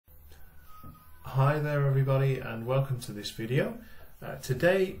Hi there everybody, and welcome to this video.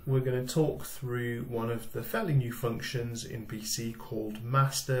 Today we're going to talk through one of the fairly new functions in BC called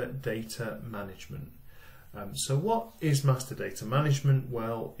Master Data Management. So what is Master Data Management?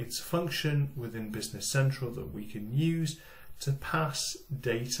 Well, it's a function within Business Central that we can use to pass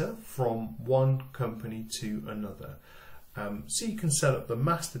data from one company to another. So you can set up the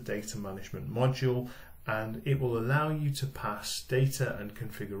Master Data Management module, and it will allow you to pass data and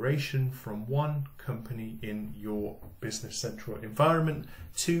configuration from one company in your Business Central environment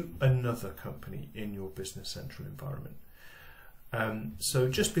to another company in your Business Central environment. So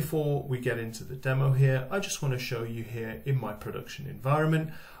just before we get into the demo here, I just want to show you here in my production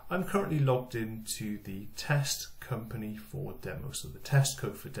environment, I'm currently logged into the test company for demo, so the test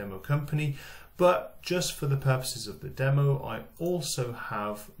code for demo company. But just for the purposes of the demo, I also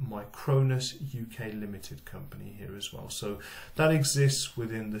have my Cronus UK Limited company here as well. So that exists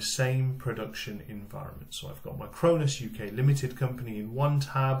within the same production environment. So I've got my Cronus UK Limited company in one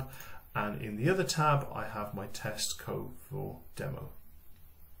tab, and in the other tab, I have my test code for demo.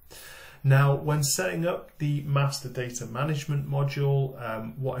 Now, when setting up the Master Data Management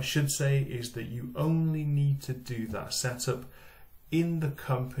module, what I should say is that you only need to do that setup in the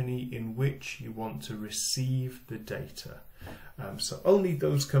company in which you want to receive the data. So only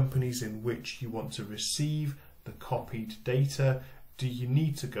those companies in which you want to receive the copied data do you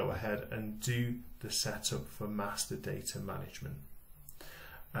need to go ahead and do the setup for Master Data Management.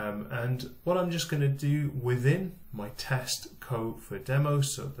 And what I'm just going to do within my test code for demo,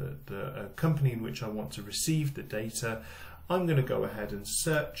 so the company in which I want to receive the data, I'm going to go ahead and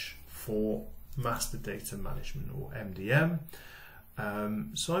search for Master Data Management, or MDM.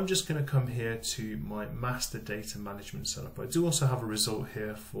 So I'm just going to come here to my Master Data Management setup. I do also have a result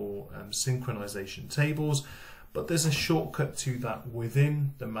here for synchronization tables, but there's a shortcut to that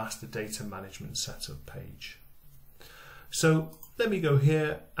within the Master Data Management setup page. So let me go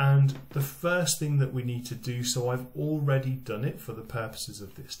here, and the first thing that we need to do, so I've already done it for the purposes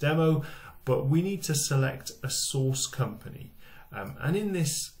of this demo, but we need to select a source company. And in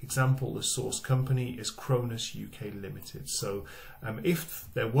this example, the source company is Cronus UK Limited. So if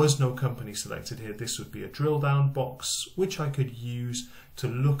there was no company selected here, this would be a drill down box, which I could use to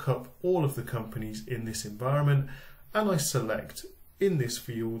look up all of the companies in this environment. And I select in this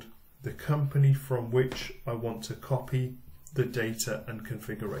field the company from which I want to copy the data and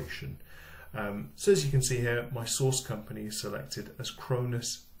configuration. So as you can see here, my source company is selected as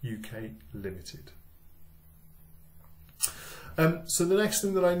Cronus UK Limited. So the next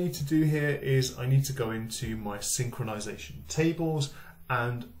thing that I need to do here is I need to go into my synchronization tables,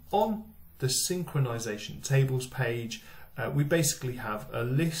 and on the synchronization tables page, we basically have a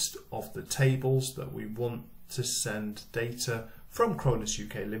list of the tables that we want to send data from Cronus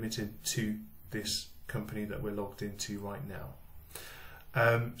UK Limited to this company that we're logged into right now.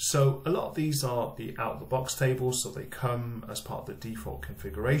 So a lot of these are the out-of-the-box tables, so they come as part of the default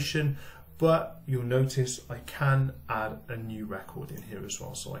configuration. But you'll notice I can add a new record in here as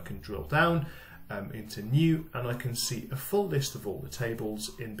well. So I can drill down into new, and I can see a full list of all the tables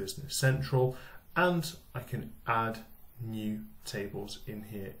in Business Central, and I can add new tables in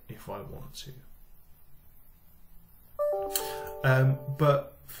here if I want to.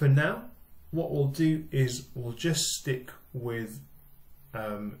 But for now, what we'll do is we'll just stick with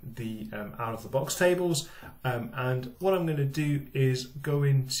the out-of-the-box tables, and what I'm going to do is go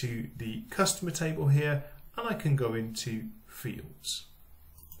into the customer table here, and I can go into fields.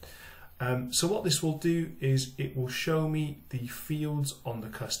 So what this will do is it will show me the fields on the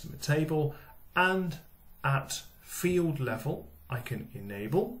customer table, and at field level I can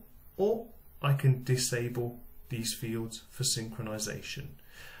enable or I can disable these fields for synchronization.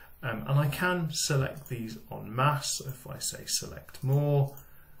 And I can select these en masse. If I say select more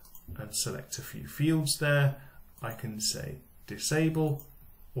and select a few fields there, I can say disable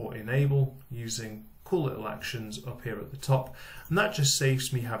or enable using cool little actions up here at the top. And that just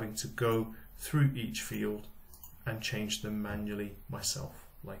saves me having to go through each field and change them manually myself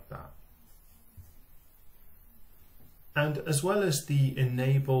like that. And as well as the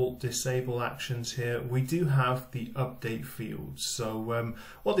enable, disable actions here, we do have the update fields. So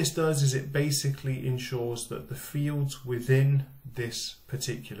what this does is it basically ensures that the fields within this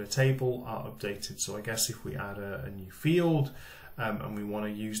particular table are updated. So I guess if we add a new field and we want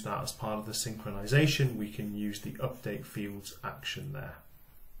to use that as part of the synchronization, we can use the update fields action there.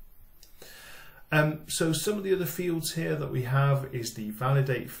 So some of the other fields here that we have is the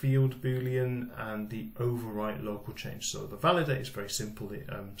validate field boolean and the overwrite local change. So the validate is very simple. It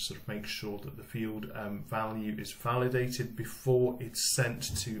sort of makes sure that the field value is validated before it's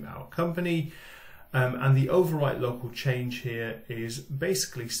sent to our company. And the overwrite local change here is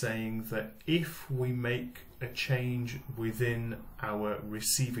basically saying that if we make a change within our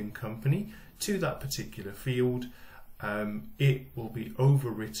receiving company to that particular field, it will be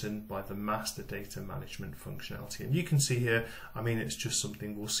overwritten by the master data management functionality. And you can see here, I mean, it's just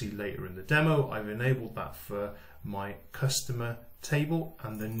something we'll see later in the demo. I've enabled that for my customer table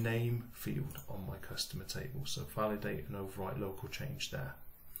and the name field on my customer table. So validate and overwrite local change there.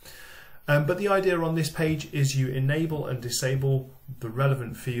 But the idea on this page is you enable and disable the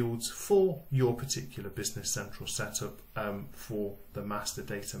relevant fields for your particular Business Central setup for the master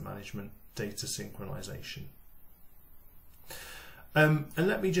data management data synchronization. And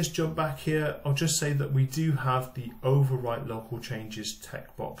let me just jump back here. I'll just say that we do have the overwrite local changes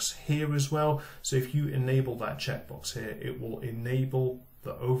checkbox here as well. So if you enable that checkbox here, it will enable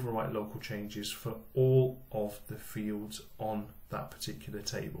the overwrite local changes for all of the fields on that particular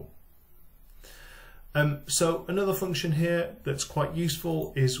table. So another function here that's quite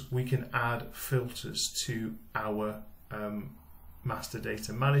useful is we can add filters to our master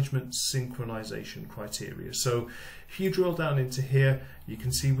data management synchronization criteria. So if you drill down into here, you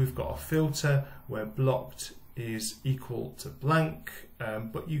can see we've got a filter where blocked is equal to blank,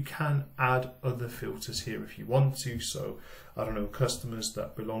 but you can add other filters here if you want to. So I don't know, customers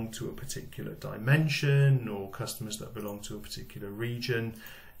that belong to a particular dimension or customers that belong to a particular region.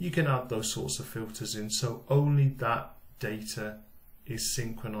 You can add those sorts of filters in, so only that data is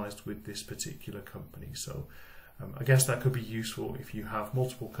synchronized with this particular company. So I guess that could be useful if you have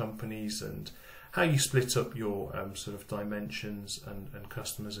multiple companies and how you split up your sort of dimensions and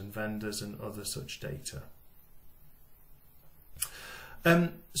customers and vendors and other such data.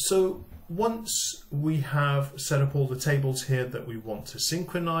 So once we have set up all the tables here that we want to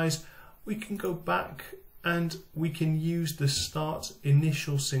synchronize, we can go back and we can use the start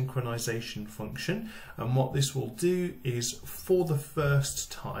initial synchronization function. And what this will do is, for the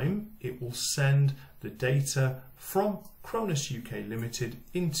first time, it will send the data from Cronus UK Limited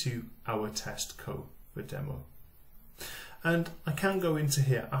into our test co for demo. And I can go into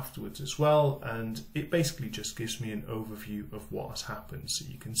here afterwards as well, and it basically just gives me an overview of what has happened. So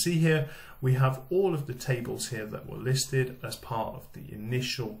you can see here we have all of the tables here that were listed as part of the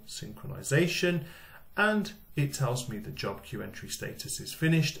initial synchronization, and it tells me the job queue entry status is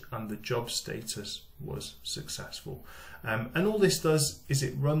finished and the job status was successful. And all this does is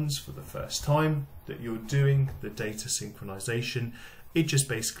it runs for the first time that you're doing the data synchronization. It just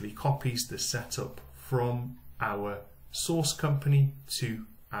basically copies the setup from our source company to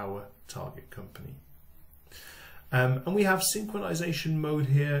our target company. And we have synchronization mode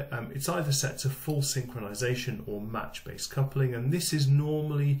here. It's either set to full synchronization or match-based coupling, and this is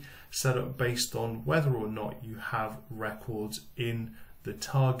normally set up based on whether or not you have records in the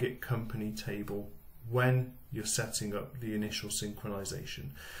target company table when you're setting up the initial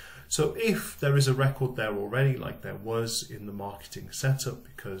synchronization. So if there is a record there already, like there was in the marketing setup,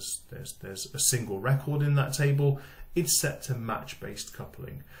 because there's a single record in that table, it's set to match-based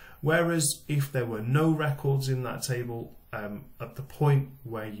coupling. Whereas if there were no records in that table at the point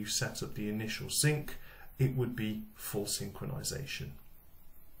where you set up the initial sync, it would be full synchronization.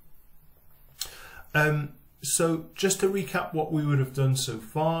 So just to recap, what we would have done so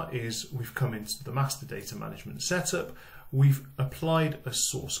far is we've come into the master data management setup, we've applied a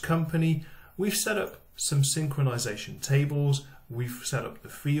source company, we've set up some synchronization tables, we've set up the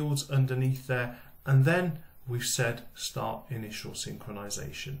fields underneath there, and then we've said start initial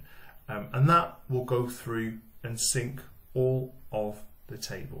synchronization, and that will go through and sync all of the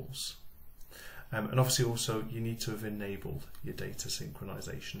tables. And obviously also you need to have enabled your data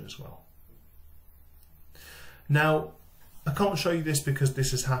synchronization as well. Now I can't show you this because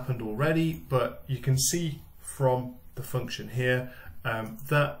this has happened already, but you can see from the function here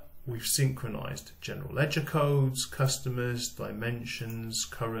that we've synchronized general ledger codes, customers, dimensions,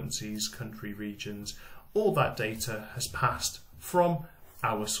 currencies, country regions. All that data has passed from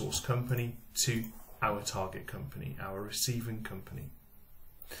our source company to our target company, our receiving company.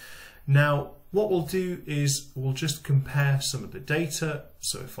 Now, what we'll do is we'll just compare some of the data.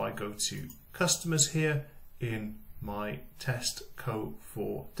 So if I go to customers here in my test co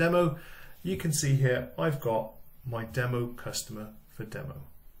for demo, you can see here I've got my demo customer for demo.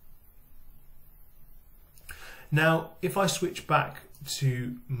 Now, if I switch back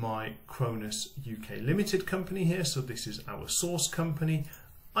to my Cronus UK Limited company here, so this is our source company,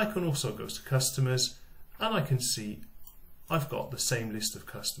 I can also go to customers and I can see I've got the same list of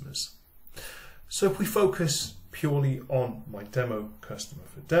customers. So if we focus purely on my demo customer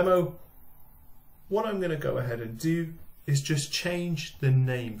for demo, what I'm going to go ahead and do is just change the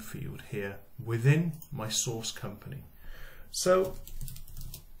name field here within my source company. So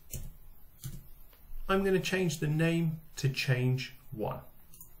I'm going to change the name to change 1.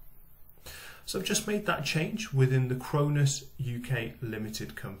 So I've just made that change within the Cronus UK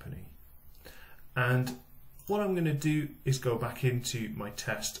Limited Company. And what I'm going to do is go back into my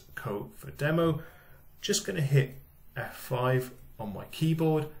test code for demo. Just going to hit F5 on my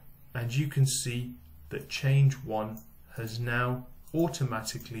keyboard, and you can see that change 1 has now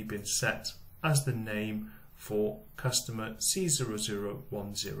automatically been set as the name for customer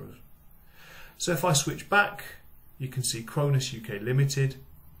C0010. So if I switch back, you can see Cronus UK Limited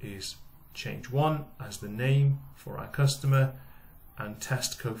is change 1 as the name for our customer, and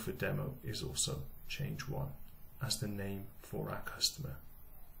test code for demo is also change 1 as the name for our customer.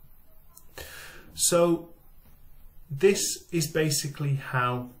 So this is basically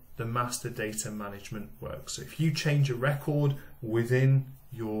how the master data management works. So if you change a record within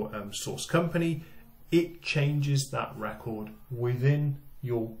your source company, it changes that record within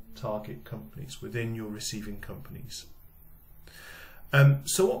your target companies, within your receiving companies.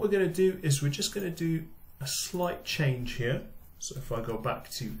 So what we're going to do is we're just going to do a slight change here. So if I go back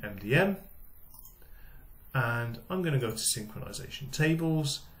to MDM, and I'm going to go to synchronization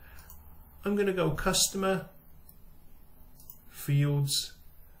tables, I'm going to go customer, fields,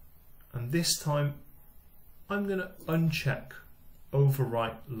 and this time I'm going to uncheck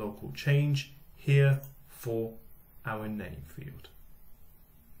overwrite local change here for our name field.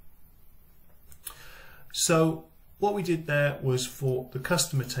 So what we did there was for the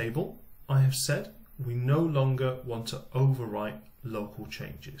customer table, I have said we no longer want to overwrite local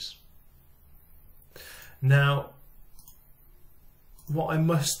changes. Now, what I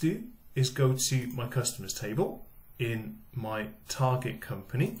must do is go to my customers table in my target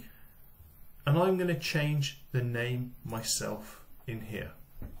company, and I'm going to change the name myself in here.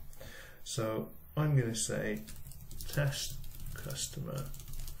 So I'm going to say test customer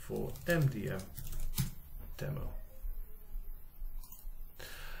for MDM demo.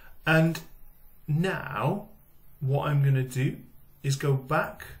 And now what I'm going to do is go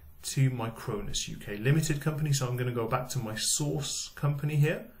back to my Cronus UK Limited Company. So I'm going to go back to my source company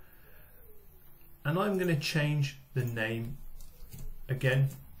here, and I'm going to change the name again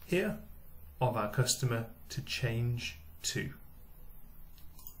here of our customer to change 2.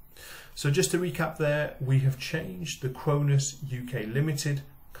 So just to recap there, we have changed the Cronus UK Limited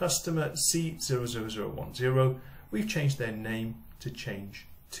customer C00010. We've changed their name to change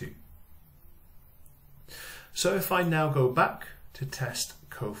 2. So if I now go back to test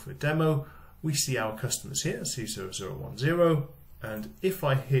code for demo, we see our customers here, C0010, and if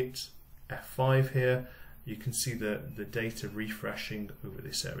I hit F5 here, you can see the data refreshing over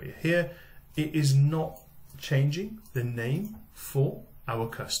this area here. It is not changing the name for our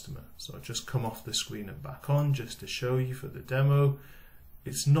customer. So I'll just come off the screen and back on just to show you for the demo.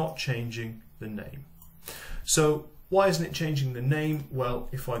 It's not changing the name. So why isn't it changing the name? Well,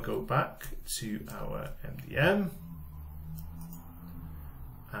 if I go back to our MDM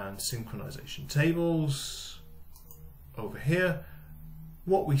and synchronization tables over here,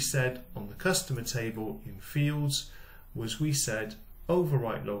 what we said on the customer table in fields was we said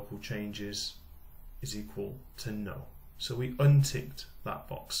overwrite local changes is equal to no. So we unticked that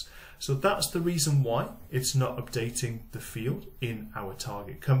box. So that's the reason why it's not updating the field in our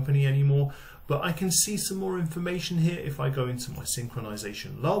target company anymore. But I can see some more information here. If I go into my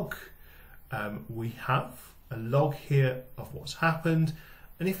synchronization log, we have a log here of what's happened.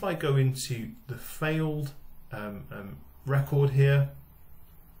 And if I go into the failed record here,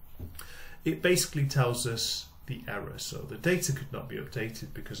 it basically tells us the error. So the data could not be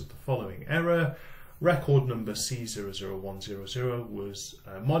updated because of the following error. Record number C00100 was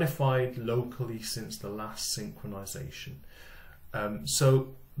modified locally since the last synchronization.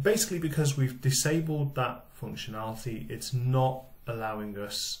 So basically, because we've disabled that functionality, it's not allowing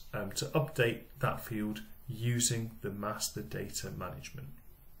us to update that field using the master data management.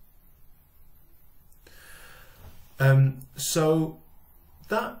 So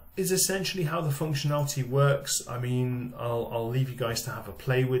that is essentially how the functionality works. I mean, I'll leave you guys to have a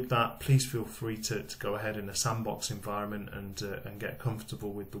play with that. Please feel free to go ahead in a sandbox environment and get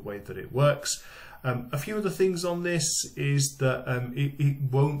comfortable with the way that it works. A few other things on this is that it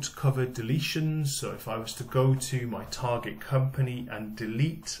won't cover deletions. So if I was to go to my target company and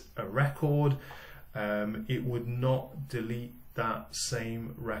delete a record, it would not delete that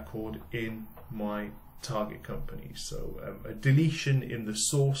same record in my target company. So a deletion in the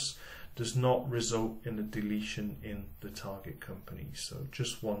source does not result in a deletion in the target company. So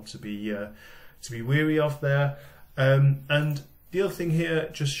just want to be wary of there. And the other thing here,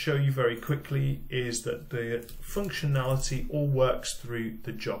 just show you very quickly, is that the functionality all works through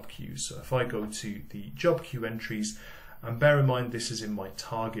the job queue. So if I go to the job queue entries, and bear in mind this is in my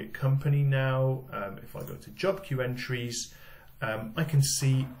target company now, if I go to job queue entries, I can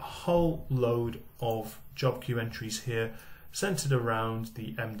see a whole load of job queue entries here centered around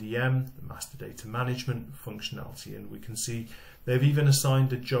the MDM, the master data management functionality, and we can see they've even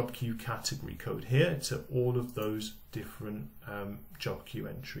assigned a job queue category code here to all of those different job queue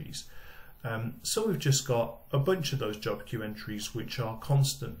entries. So we've just got a bunch of those job queue entries which are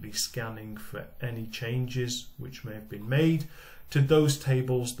constantly scanning for any changes which may have been made to those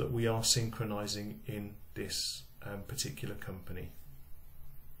tables that we are synchronizing in this particular company.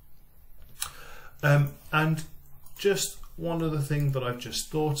 And just one other thing that I've just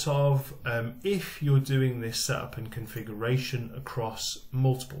thought of, if you're doing this setup and configuration across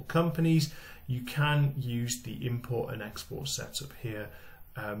multiple companies, you can use the import and export setup here,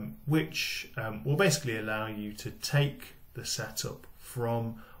 which will basically allow you to take the setup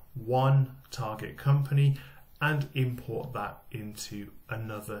from one target company and import that into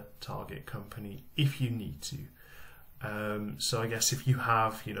another target company if you need to. So I guess if you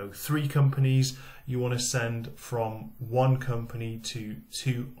have, 3 companies, you want to send from one company to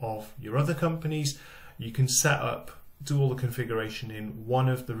 2 of your other companies, you can set up, do all the configuration in one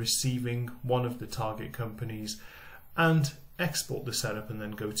of the target companies, and export the setup, and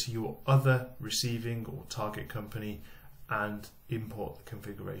then go to your other receiving or target company and import the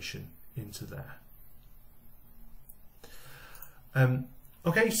configuration into there.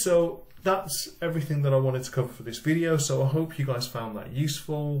 Okay, so that's everything that I wanted to cover for this video. So I hope you guys found that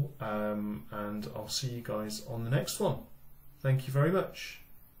useful, and I'll see you guys on the next one. Thank you very much.